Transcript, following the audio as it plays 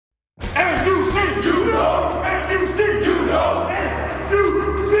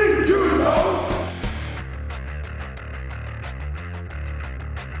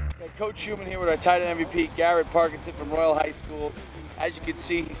Coach Schuman here with our tight end MVP, Garrett Parkinson from Royal High School. As you can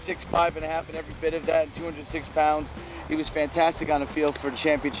see, he's 6'5" and every bit of that, and 206 pounds. He was fantastic on the field for the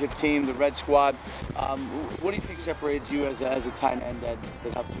championship team, the Red Squad. What do you think separates you as a tight end that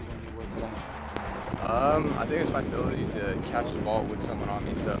helped you when you were today? I think it's my ability to catch the ball with someone on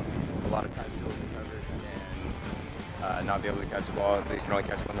me. So a lot of times people can cover and not be able to catch the ball. They can only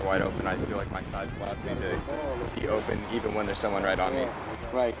catch it when they're wide open. I feel like my size allows me to be open even when there's someone right on me.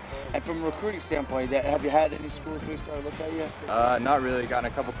 Right. And from a recruiting standpoint, have you had any schools really start to look at you? Not really. Gotten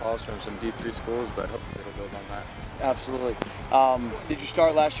a couple calls from some D3 schools, but hopefully it'll build on that. Absolutely. Did you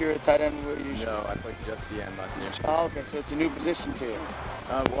start last year at tight end? No, I played just the end last year. Oh, okay. So it's a new position to you.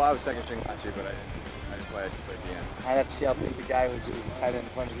 Well, I was second string last year, but I didn't play. I just played the end. I'd have to see how big the guy was who was the tight end in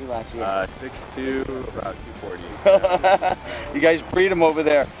front of you last year. 6'2", about 240. So. You guys breed him over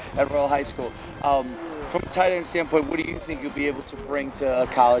there at Royal High School. From a tight end standpoint, what do you think you'll be able to bring to a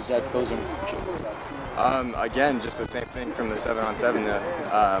college that goes in the future? Again, just the same thing from the 7-on-7,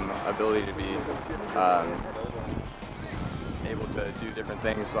 the ability to be able to do different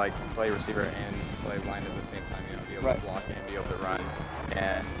things like play receiver and play line at the same time, be able to block and be able to run.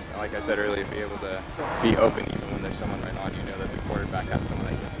 And like I said earlier, be able to be open even when there's someone right on you, know that the quarterback has someone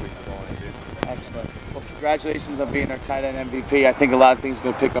that can squeeze the ball into. Excellent. Well, congratulations on being our tight end MVP. I think a lot of things are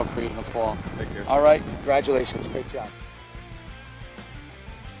going to pick up for you in the fall. Thanks, all right, congratulations. Great job.